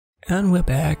And we're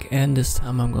back, and this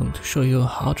time I'm going to show you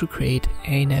how to create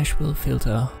a Nashville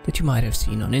filter that you might have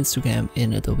seen on Instagram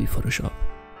in Adobe Photoshop.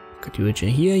 Got the origin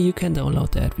here, you can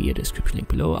download that via the description link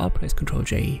below. I'll press Ctrl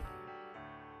J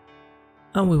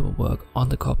and we will work on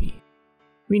the copy.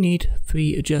 We need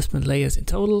 3 adjustment layers in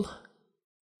total.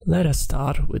 Let us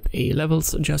start with a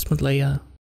levels adjustment layer,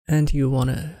 and you want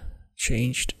to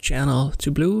change the channel to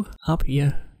blue up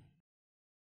here,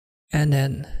 and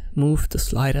then move the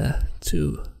slider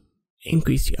to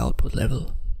increase the output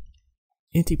level.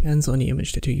 It depends on the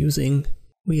image that you're using.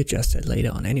 We adjust that later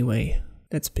on anyway.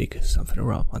 Let's pick something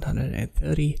around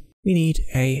 130. We need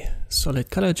a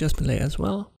solid color adjustment layer as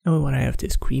well, and we want to have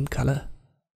this cream color.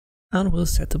 And we'll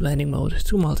set the blending mode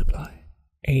to multiply.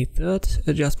 A third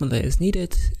adjustment layer is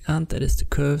needed, and that is the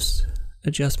curves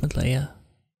adjustment layer.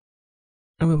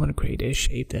 And we want to create a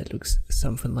shape that looks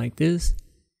something like this.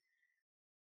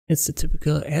 It's the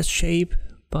typical S shape,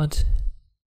 but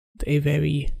with a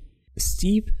very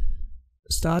steep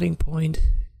starting point.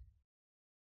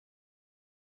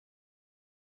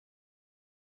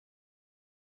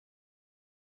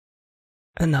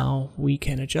 And now we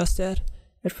can adjust that.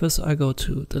 At first I go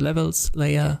to the levels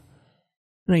layer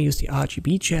and I use the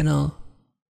RGB channel.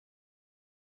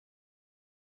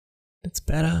 That's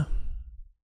better.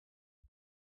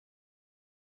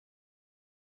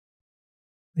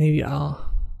 Maybe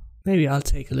I'll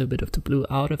take a little bit of the blue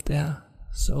out of there.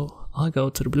 So I'll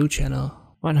go to the blue channel.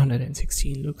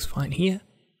 116 looks fine here.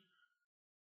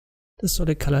 The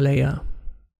solid color layer,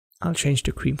 I'll change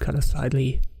the cream color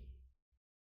slightly.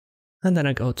 And then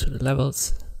I go to the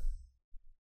levels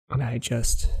and I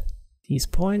adjust these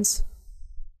points.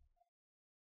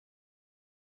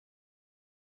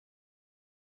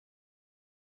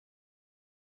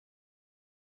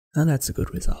 And that's a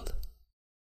good result.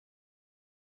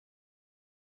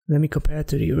 Let me compare it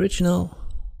to the original.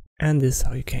 And this is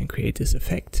how you can create this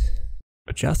effect.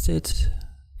 Adjust it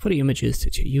for the images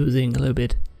that you're using a little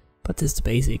bit, but this is the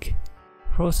basic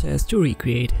process to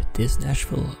recreate this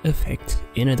Nashville effect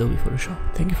in Adobe Photoshop.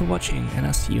 Thank you for watching, and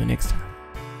I'll see you next time.